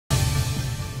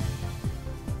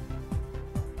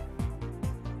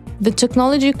the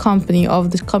technology company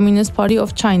of the Communist Party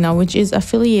of China, which is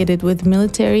affiliated with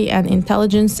military and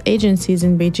intelligence agencies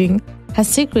in Beijing, has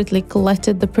secretly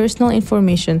collected the personal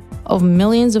information of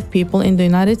millions of people in the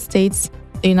United States,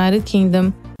 the United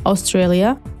Kingdom,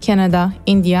 Australia, Canada,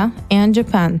 India, and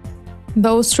Japan. The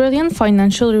Australian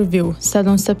Financial Review said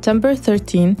on September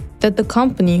 13 that the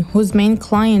company, whose main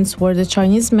clients were the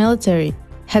Chinese military,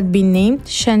 had been named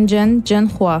Shenzhen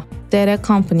Zhenhua Data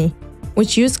Company,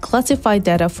 which used classified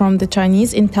data from the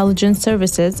Chinese intelligence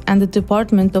services and the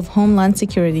Department of Homeland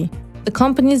Security. The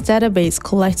company's database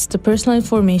collects the personal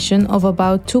information of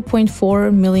about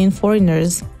 2.4 million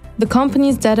foreigners. The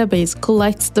company's database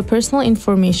collects the personal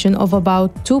information of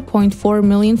about 2.4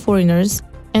 million foreigners,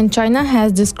 and China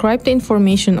has described the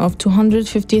information of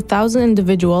 250,000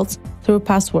 individuals through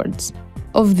passwords.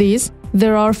 Of these,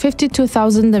 there are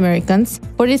 52,000 Americans,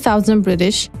 40,000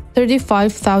 British,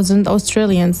 35,000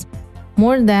 Australians,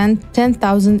 more than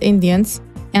 10,000 Indians,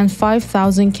 and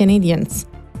 5,000 Canadians.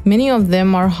 Many of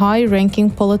them are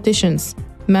high-ranking politicians,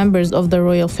 members of the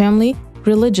royal family,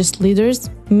 religious leaders,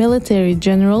 military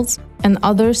generals, and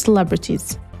other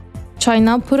celebrities.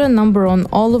 China put a number on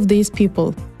all of these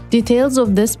people. Details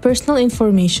of this personal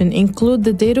information include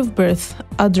the date of birth,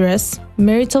 address,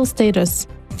 marital status,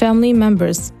 family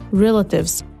members,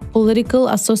 relatives, political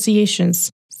associations,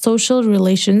 social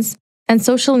relations, and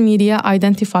social media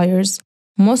identifiers,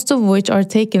 most of which are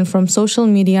taken from social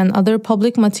media and other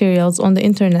public materials on the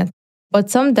internet, but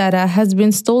some data has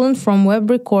been stolen from web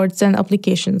records and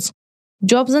applications,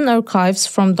 jobs and archives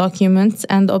from documents,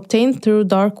 and obtained through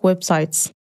dark websites.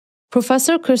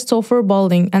 Professor Christopher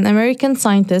Balding, an American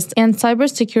scientist and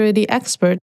cybersecurity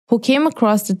expert who came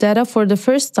across the data for the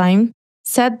first time,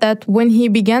 said that when he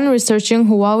began researching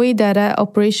Huawei data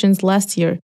operations last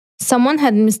year, someone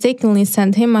had mistakenly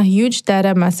sent him a huge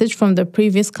data message from the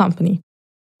previous company.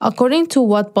 According to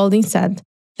what Balding said,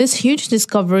 this huge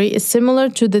discovery is similar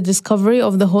to the discovery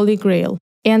of the Holy Grail,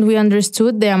 and we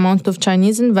understood the amount of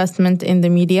Chinese investment in the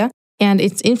media and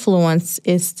its influence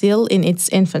is still in its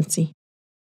infancy,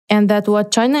 and that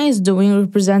what China is doing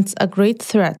represents a great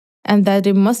threat, and that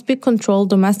it must be controlled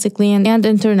domestically and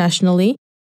internationally,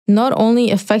 not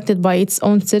only affected by its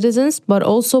own citizens, but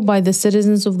also by the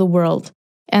citizens of the world,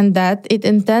 and that it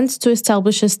intends to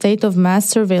establish a state of mass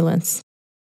surveillance.